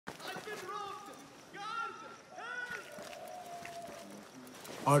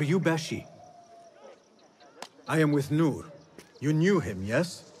Are you Bashi? I am with Nur. You knew him,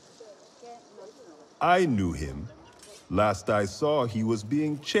 yes? I knew him. Last I saw, he was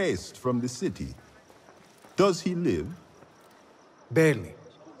being chased from the city. Does he live? Barely,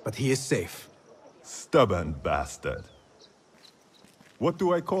 but he is safe. Stubborn bastard. What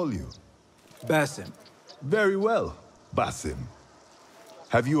do I call you? Basim. Very well, Basim.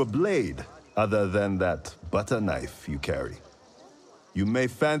 Have you a blade, other than that butter knife you carry? You may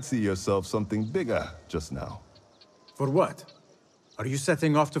fancy yourself something bigger just now. For what? Are you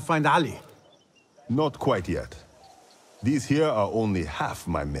setting off to find Ali? Not quite yet. These here are only half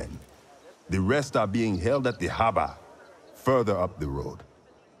my men. The rest are being held at the Haba, further up the road.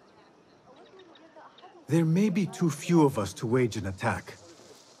 There may be too few of us to wage an attack.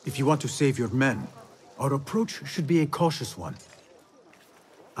 If you want to save your men, our approach should be a cautious one.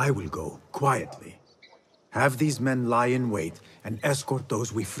 I will go, quietly. Have these men lie in wait and escort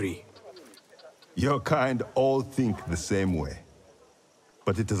those we free. Your kind all think the same way.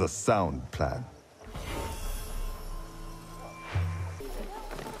 But it is a sound plan.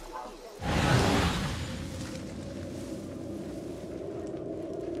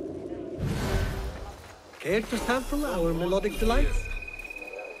 Care to sample our melodic delights?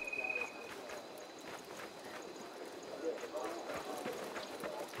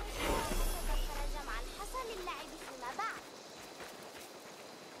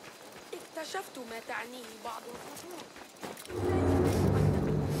 اكتشفت ما تعنيه بعض الخطوط.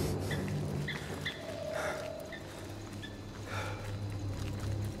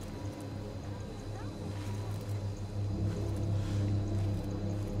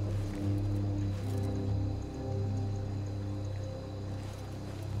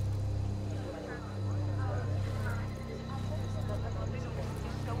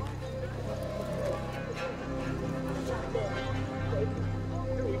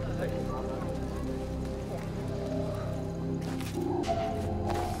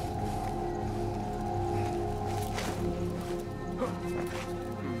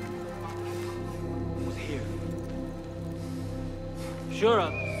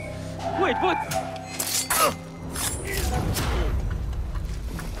 Sure. Wait, what?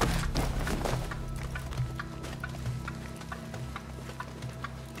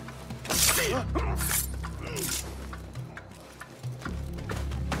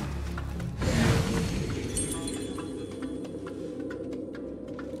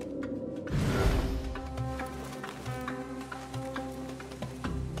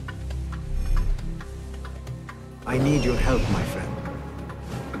 I need your help, my friend.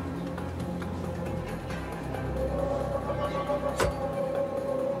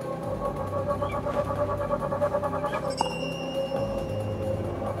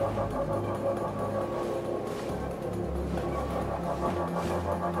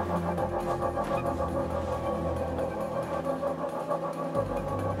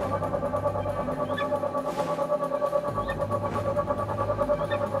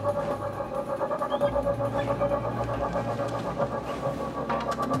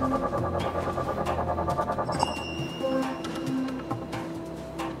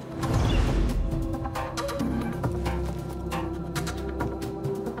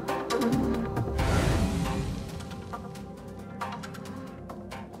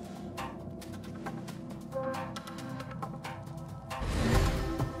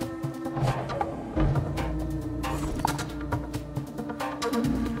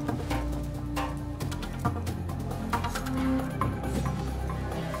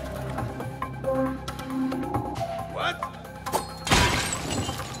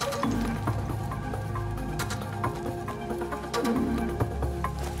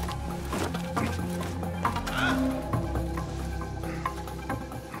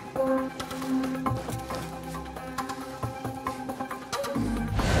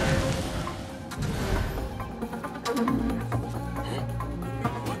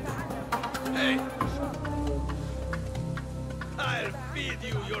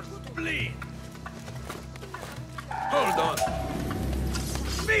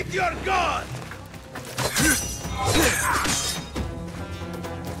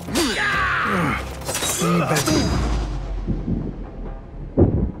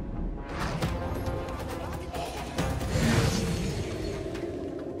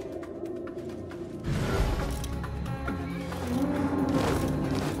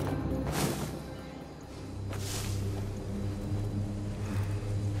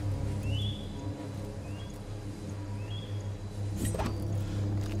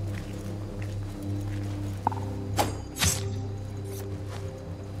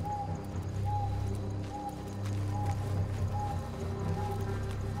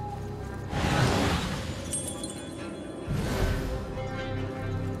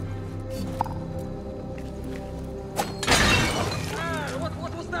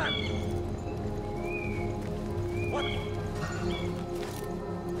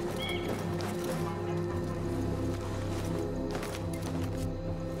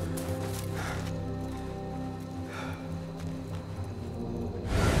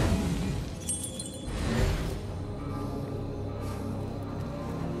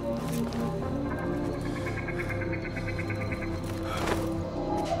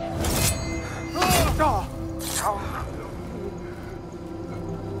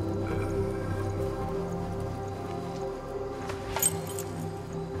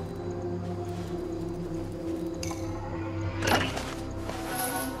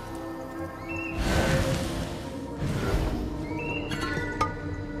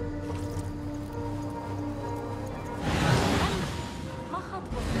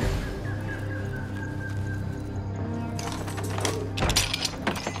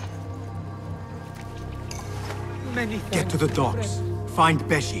 anything. Get to the docks. Find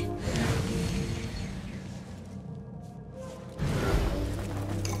Beshi.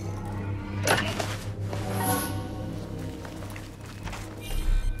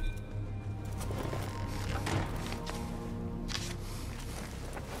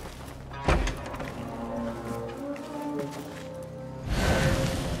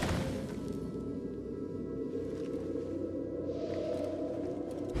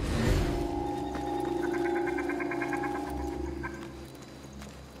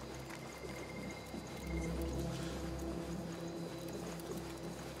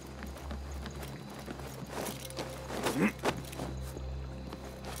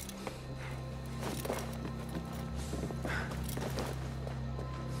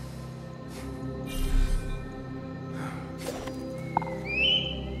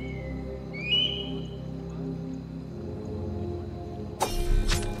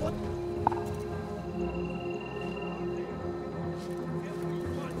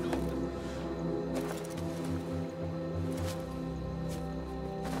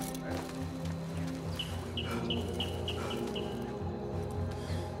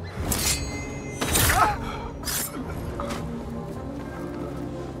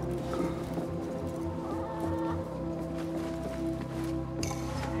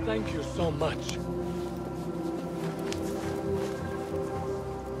 Thank you so much.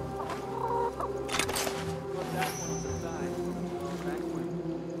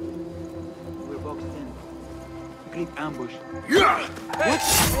 We're boxed in. Great ambush.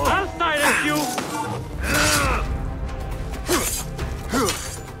 I'll silence you!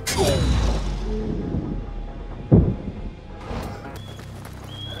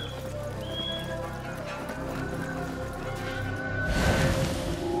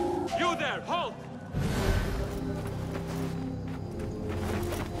 You there, halt!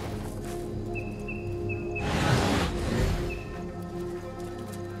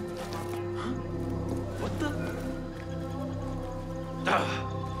 What the?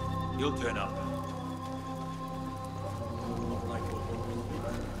 You'll turn up.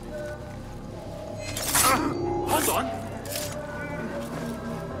 Hold on!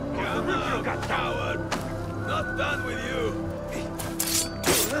 You got coward! Not done with you!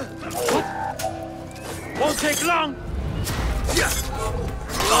 Won't take long!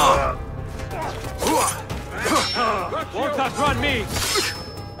 Won't outrun me!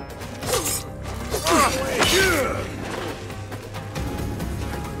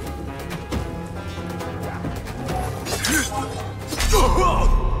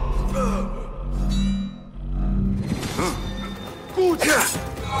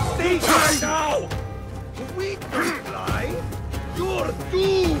 Stay here now! We don't fly! You're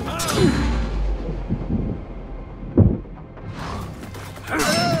doomed!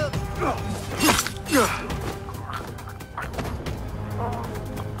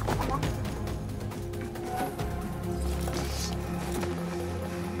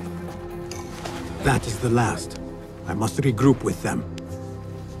 That is the last. I must regroup with them.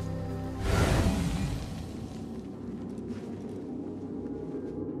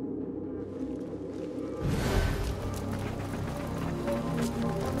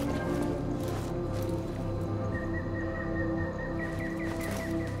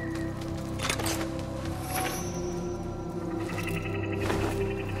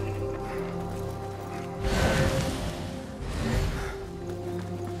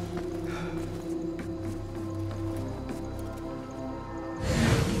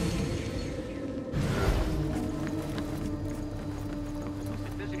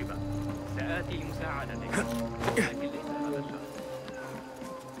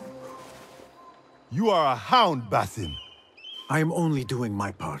 You are a hound, Basim. I am only doing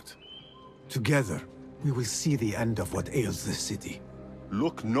my part. Together, we will see the end of what ails this city.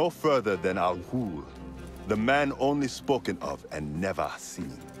 Look no further than Al-Ghul, the man only spoken of and never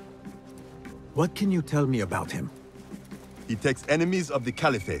seen. What can you tell me about him? He takes enemies of the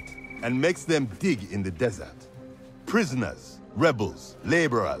Caliphate and makes them dig in the desert. Prisoners, rebels,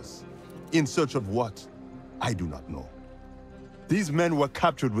 laborers. In search of what? I do not know. These men were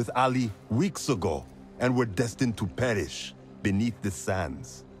captured with Ali weeks ago and were destined to perish beneath the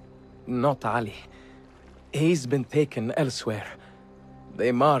sands. Not Ali. He's been taken elsewhere.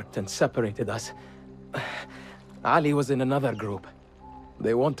 They marked and separated us. Ali was in another group.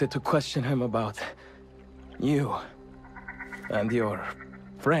 They wanted to question him about you and your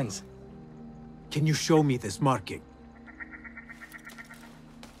friends. Can you show me this marking?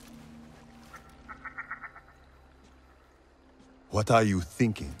 What are you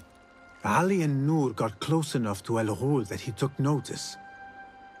thinking? Ali and Noor got close enough to Al-Ghul that he took notice.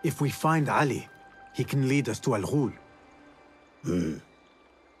 If we find Ali, he can lead us to Al-Ghul.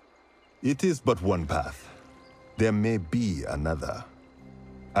 It is but one path. There may be another.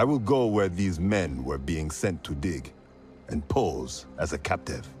 I will go where these men were being sent to dig, and pose as a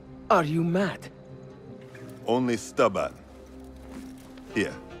captive. Are you mad? Only stubborn.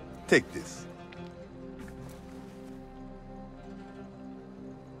 Here, take this.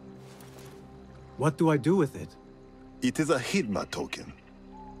 What do I do with it? It is a Hidma token.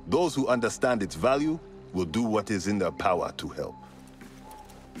 Those who understand its value will do what is in their power to help.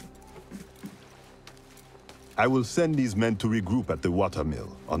 I will send these men to regroup at the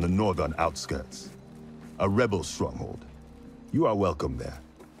watermill on the northern outskirts. A rebel stronghold. You are welcome there.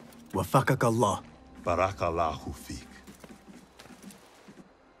 Wafakak Allah. Barakallahu fik.